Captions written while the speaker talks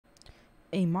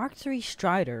A Mark III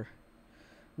Strider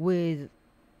with,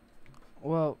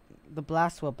 well, the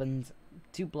blast weapons,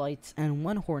 2 blights, and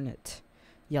 1 hornet.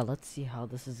 Yeah, let's see how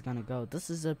this is gonna go. This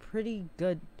is a pretty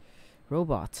good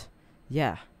robot.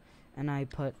 Yeah. And I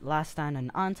put last stand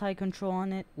and anti-control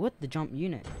on it with the jump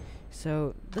unit.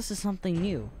 So this is something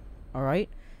new. Alright.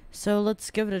 So let's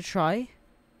give it a try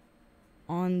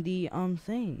on the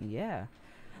thing. Yeah.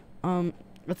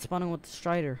 Let's spawn in with the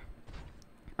Strider.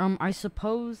 I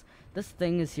suppose this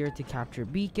thing is here to capture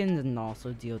beacons and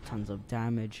also deal tons of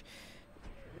damage.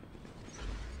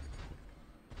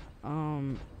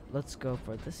 Let's go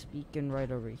for this beacon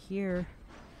right over here.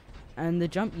 And the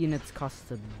jump units cost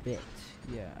a bit.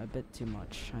 Yeah, a bit too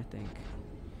much, I think.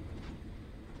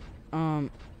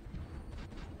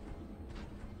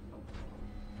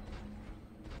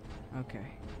 Okay.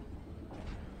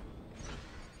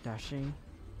 Dashing.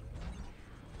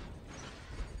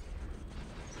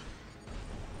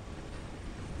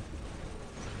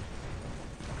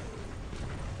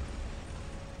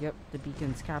 Yep, the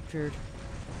beacon's captured.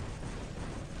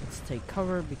 Let's take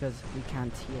cover because we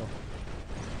can't heal.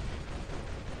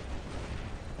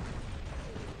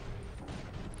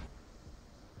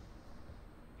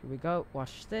 Here we go.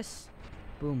 Watch this.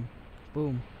 Boom.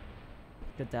 Boom.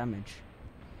 Good damage.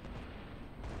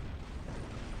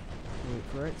 Wait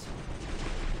for it.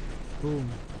 Boom.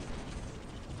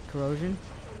 Corrosion.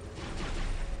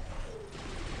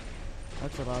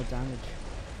 That's a lot of damage.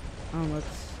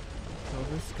 Let's kill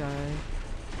this guy.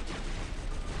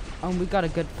 We got a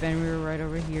good Fenrir right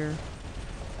over here.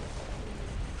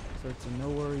 So it's a no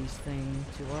worries thing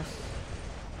to us.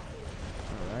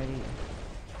 Alrighty.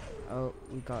 Oh,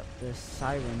 we got this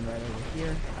siren right over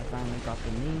here. I finally got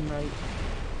the name right.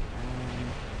 And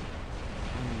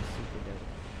I'm super dead.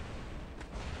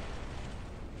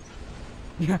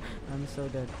 Yeah, I'm so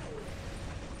dead.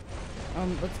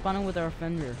 Let's spawn in with our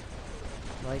Fenrir.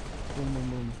 Like, boom, boom,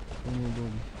 boom. Boom, boom,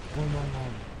 boom. Boom, boom, boom.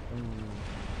 Boom, boom, boom.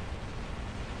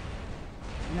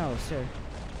 No, sir.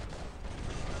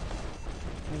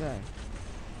 My guy.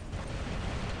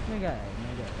 My guy.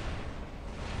 My guy.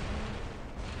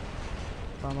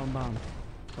 Bomb, bomb, bomb.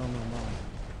 Bomb, bomb, bomb.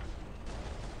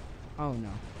 Oh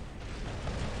no.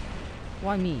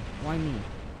 Why me? Why me?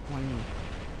 Why me?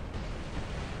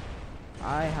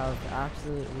 I have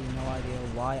absolutely no idea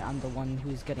why I'm the one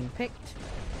who's getting picked.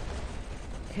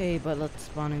 Okay, but let's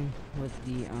spawn in with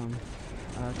the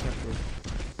Kepler.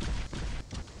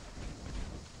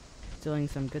 Dealing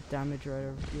some good damage right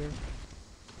over here.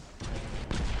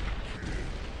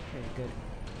 Okay, good.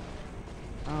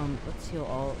 Let's heal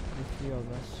all the 3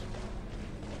 of us.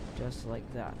 Just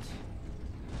like that.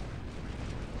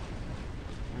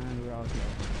 And we're all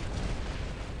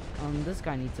healed. This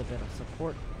guy needs a bit of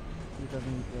support. He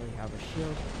doesn't really have a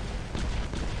shield.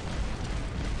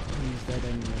 He's dead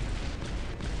anyway.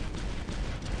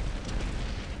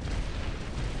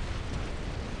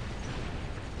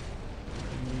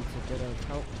 He needs a bit of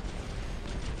help.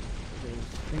 There's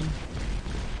thing.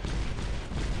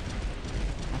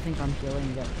 I think I'm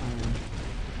healing that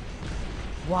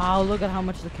Wow, look at how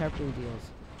much the Kepler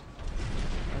deals.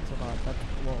 That's a lot. That's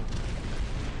whoa.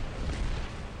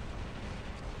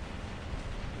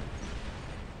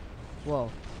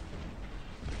 Whoa.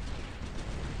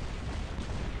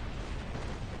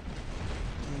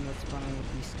 And let's spawn in with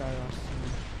these Skyros.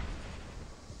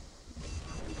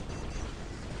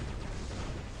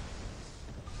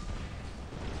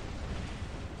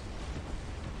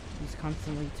 He's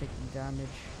constantly taking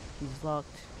damage. He's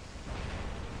locked.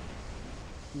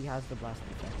 He has the blast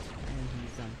effect. And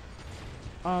he's done.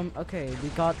 Okay, we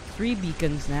got 3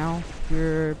 beacons now.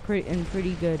 We're in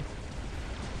pretty good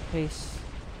pace.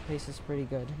 Pace is pretty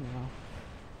good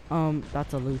now.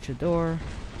 That's a luchador.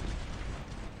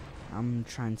 I'm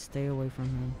trying to stay away from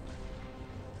him.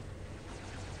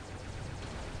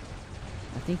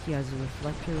 I think he has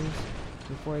reflectors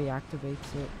before he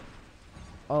activates it.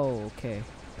 Oh, okay.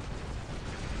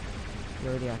 He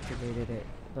already activated it.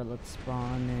 But let's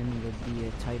spawn in with the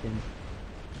Titan.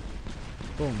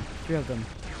 Boom. 3 of them.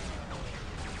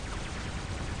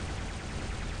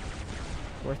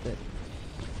 Worth it.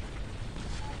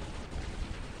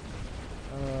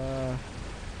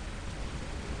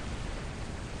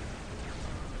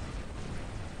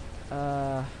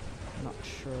 Not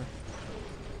sure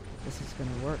this is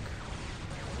gonna work.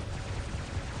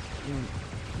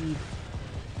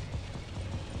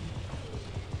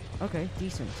 Okay,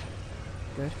 decent.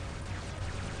 Good.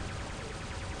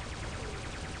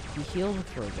 He healed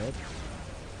for a bit.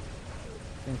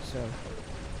 I think so.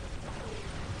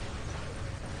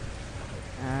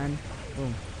 And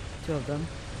boom. 2 of them.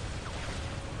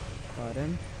 Got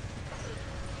him.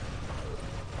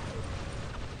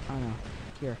 Oh no.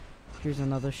 Here's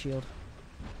another shield.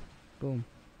 Boom.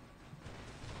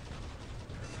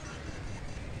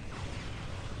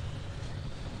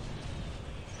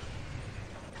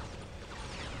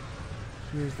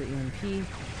 Here's the EMP.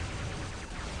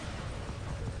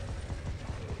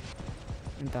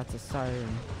 And that's a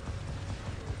siren.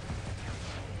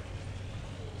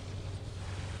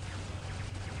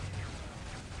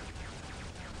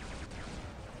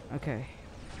 Okay.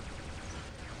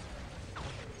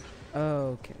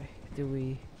 Okay. Do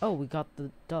we... Oh, we got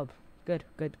the dub. Good.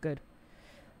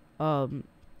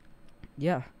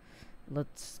 Yeah.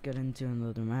 Let's get into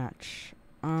another match.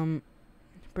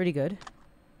 Pretty good.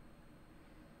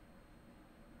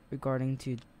 Regarding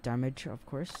to damage, of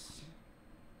course.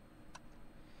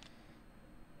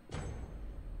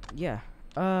 Yeah.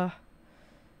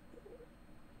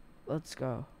 Let's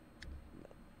go.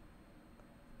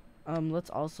 Let's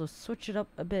also switch it up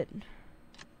a bit.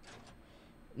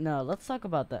 No, let's talk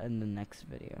about that in the next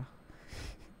video.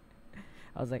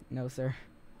 I was like, no, sir.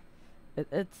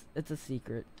 It's a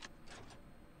secret.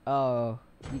 Oh,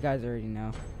 you guys already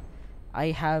know. I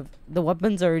have the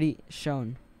weapons already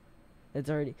shown. It's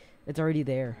already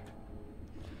there.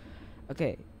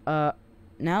 Okay.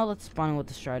 Now let's spawn with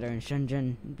the Strider and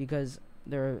Shenzhen because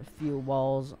there are a few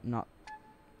walls.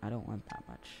 I don't want that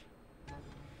much.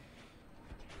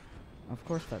 Of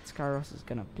course, that Skyros is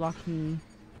gonna block me.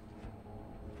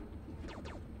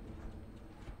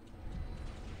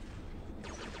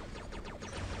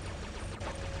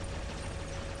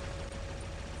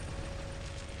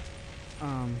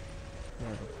 We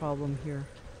have a problem here.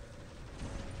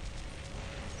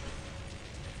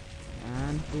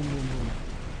 And boom, boom, boom,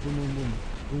 boom, boom, boom,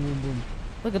 boom, boom, boom.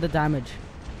 Look at the damage.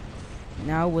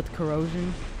 Now with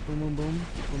corrosion, boom, boom, boom,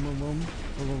 boom, boom, boom,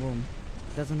 boom, boom, boom.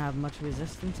 Doesn't have much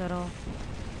resistance at all.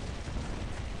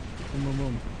 Boom, boom,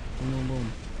 boom, boom, boom, boom,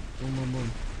 boom, boom, boom.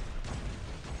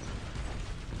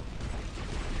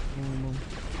 Boom, boom, boom, boom,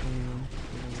 boom,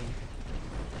 boom, boom.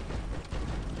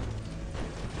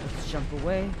 Let's jump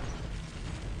away.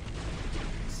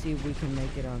 See if we can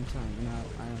make it on time. No,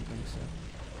 I don't think so.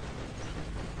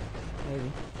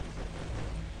 Maybe.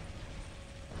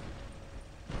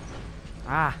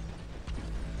 Ah.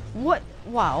 What?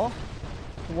 Wow.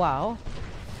 Wow.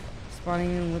 Spawning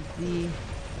in with the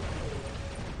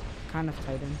kind of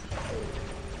Titan.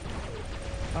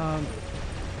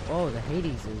 Oh, the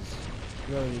Hades is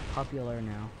really popular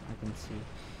now, I can see.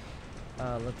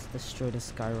 Let's destroy the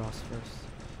Skyros first.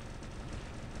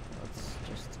 Let's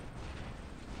just...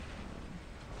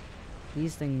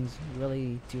 These things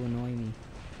really do annoy me.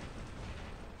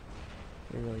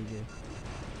 They really do.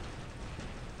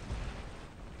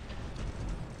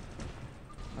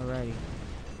 Alrighty.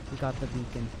 We got the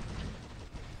beacon.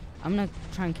 I'm gonna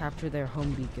try and capture their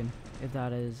home beacon, if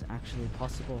that is actually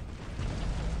possible.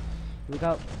 Here we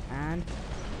go. And...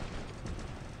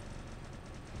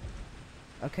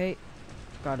 Okay.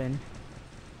 Got in.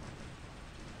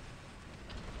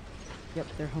 Yep,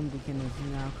 their home beacon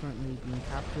is now currently being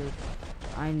captured.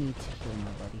 I need to kill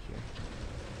my buddy here.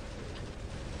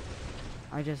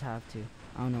 I just have to.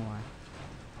 I don't know why.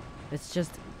 It's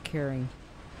just caring,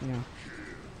 you know.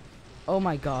 Oh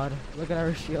my god, look at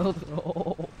our shield.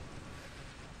 Oh.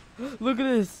 Look at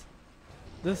this.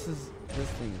 This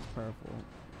thing is purple.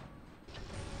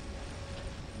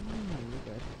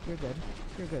 You're good.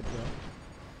 You're good, bro.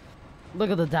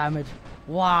 Look at the damage.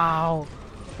 Wow.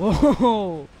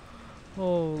 Whoa.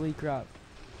 Holy crap.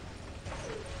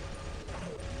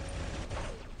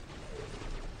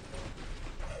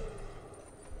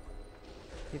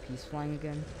 If he's flying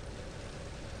again,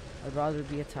 I'd rather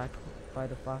be attacked by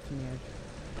the Fafnir.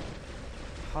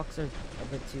 Hawks are a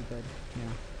bit too good.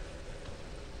 Yeah.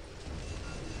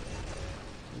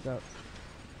 We go.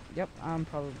 Yep, I'm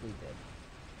probably dead.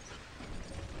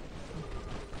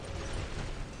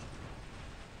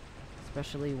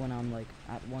 Especially when I'm like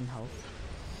at 1 health.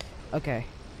 Okay.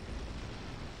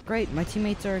 Great, my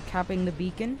teammates are capping the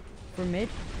beacon for mid.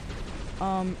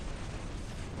 I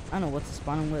don't know what's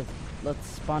spawning with. Let's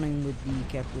spawning with the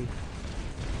Kepri.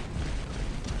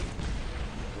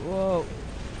 Whoa.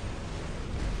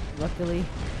 Luckily.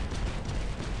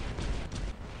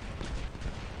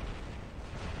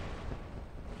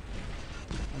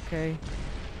 Okay.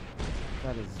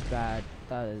 That is bad.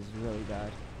 That is really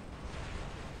bad.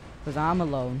 Because I'm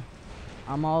alone.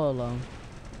 I'm all alone.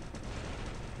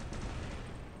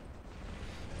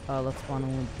 Let's spawn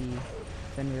in with the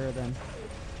Fenrir then.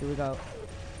 Here we go.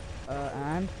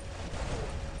 And...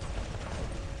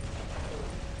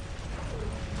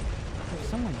 There's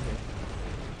someone here.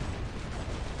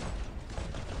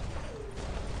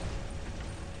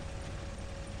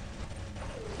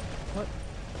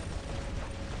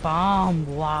 Bomb!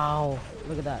 Wow!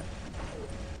 Look at that.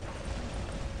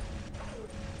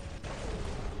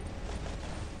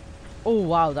 Oh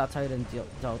wow, that Titan dealt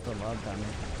a lot of damage.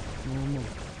 Boom, boom,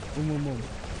 boom, boom, boom.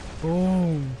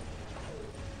 Boom!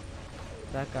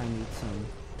 That guy needs some.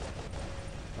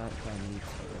 That guy needs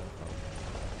a real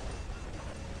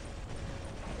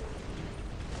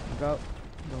help. Go.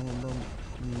 Boom, boom, boom,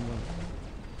 boom,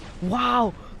 boom.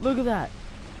 Wow! Look at that!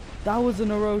 That was an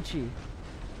Orochi.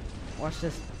 Watch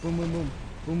this. Boom, boom, boom.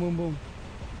 Boom, boom, boom.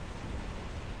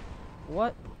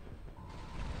 What?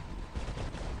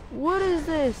 What is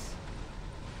this?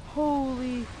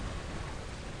 Holy.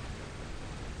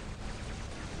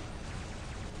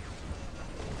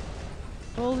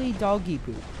 Holy doggy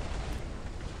poop.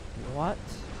 What?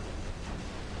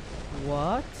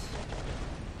 What?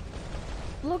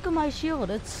 Look at my shield.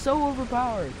 It's so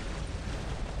overpowered.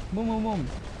 Boom, boom, boom.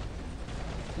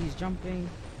 He's jumping.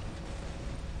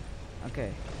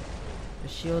 Okay. The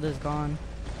shield is gone.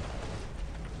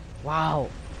 Wow.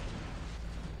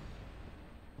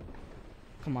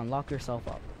 Come on, lock yourself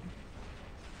up.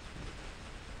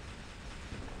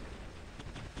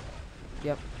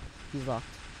 Yep, he's locked.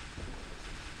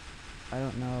 I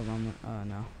don't know if I'm...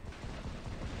 no.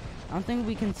 I don't think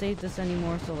we can save this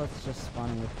anymore, so let's just spawn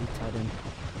in with the Titan.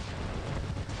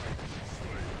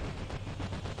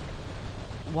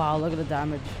 Wow, look at the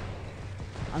damage.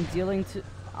 I'm dealing to...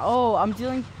 Oh, I'm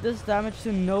dealing this damage to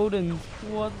Nodens.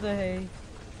 What the hey?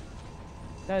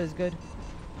 That is good.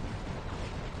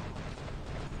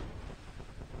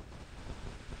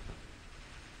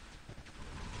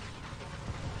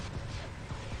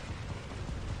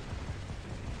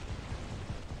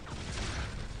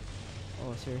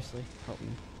 Oh, seriously, help me.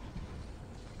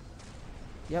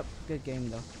 Yep, good game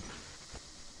though.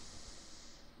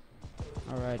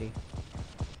 Alrighty.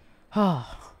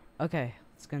 Okay,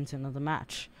 let's get into another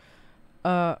match.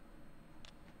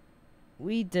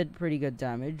 We did pretty good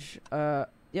damage.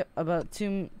 Yep, about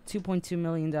 2.2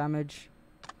 million damage.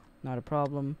 Not a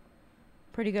problem.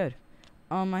 Pretty good.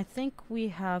 I think we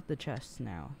have the chest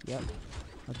now. Yep.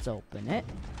 Let's open it.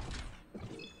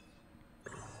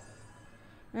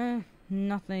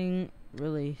 Nothing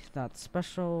really that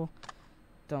special.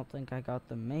 Don't think I got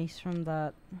the mace from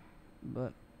that,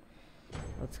 but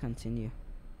let's continue.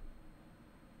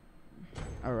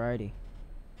 Alrighty.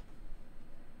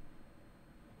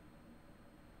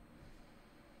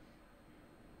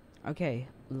 Okay,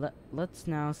 let's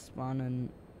now spawn in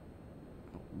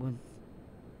with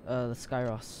the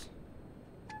Skyros.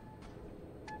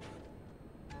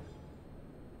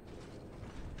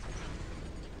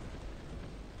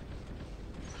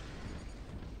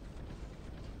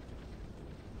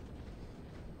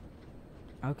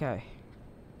 Okay.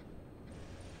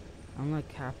 I'm gonna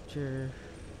capture...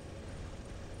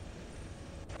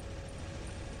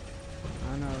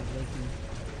 I don't know if they can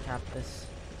cap this.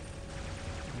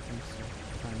 I think so.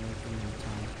 Try and make it in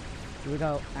time. Here we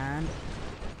go, and...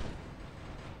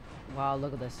 Wow,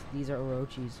 look at this. These are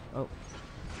Orochis. Oh.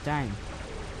 Dang.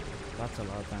 That's a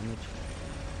lot of damage.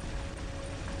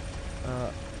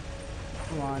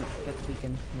 Come on. Get the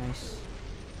beacon. Nice.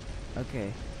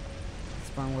 Okay.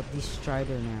 Spawn with the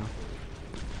Strider now.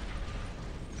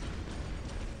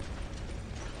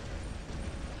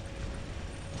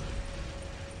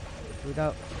 Here we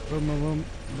go. Boom, boom, boom.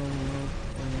 Boom, boom, boom.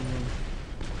 Boom, boom, boom.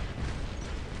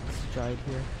 Stride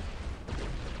here.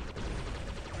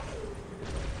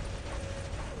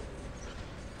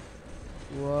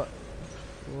 What?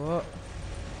 What?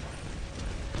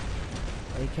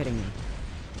 Are you kidding me?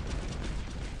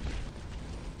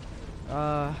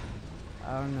 I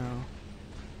don't know.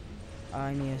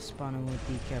 I need to spawn him with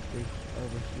the Capri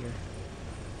over here.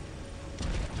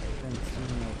 Don't see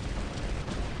no.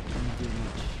 Didn't do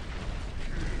much.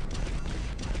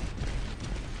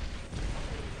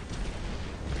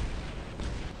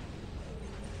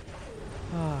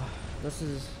 This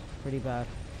is pretty bad.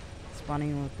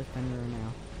 Spawning with Defender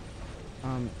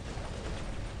now.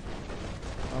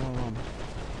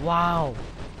 Wow!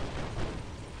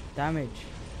 Damage.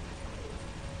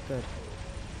 Good.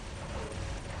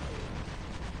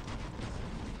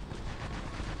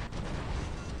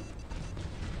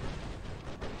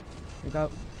 Here we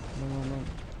go.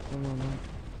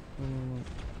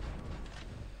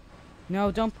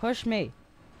 No, don't push me.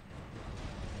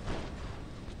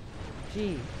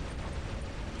 Gee.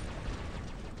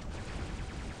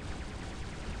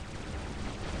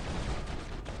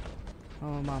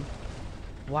 Oh, mom.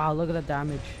 Wow, look at the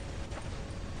damage.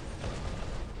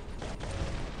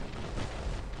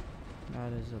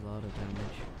 That is a lot of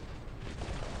damage.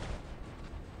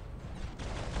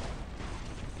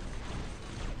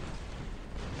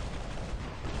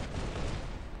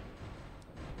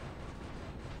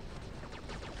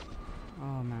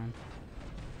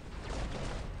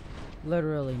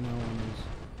 Literally no one is.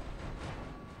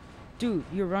 Dude,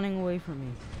 you're running away from me.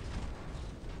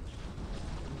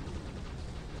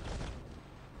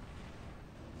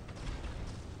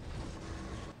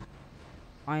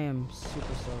 I am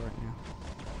super slow right now.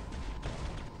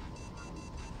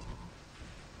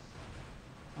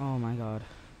 Oh my god.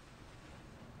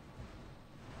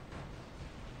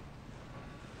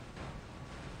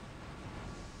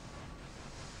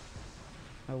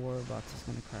 My warrobotspixonic is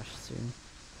gonna crash soon.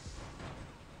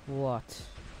 What?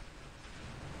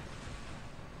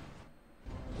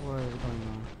 What is going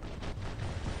on?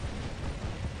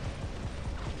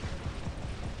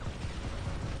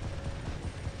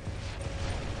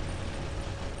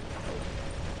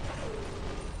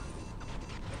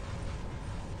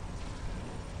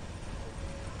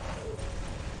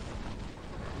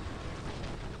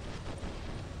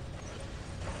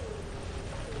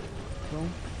 Boom.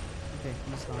 Okay,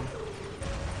 he's gone.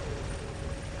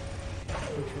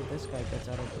 Make sure this guy gets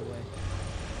out of the way.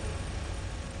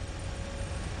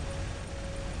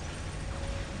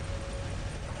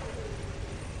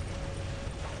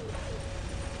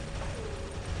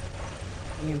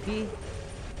 EMP.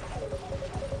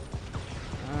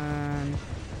 And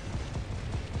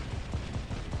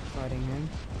fighting him.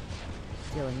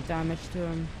 Dealing damage to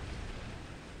him.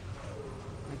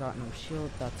 I got no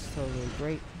shield, that's totally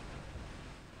great.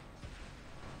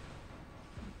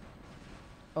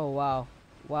 Oh wow.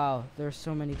 Wow, there's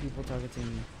so many people targeting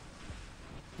me.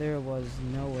 There was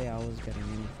no way I was getting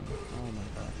anything. Oh my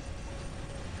god.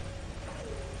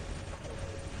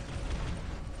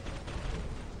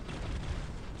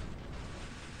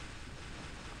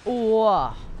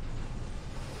 Wow.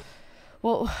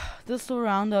 Well, this will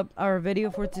round up our video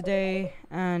for today.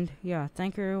 And yeah,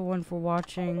 thank you everyone for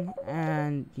watching.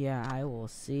 And yeah, I will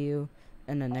see you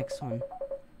in the next one.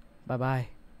 Bye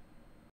bye.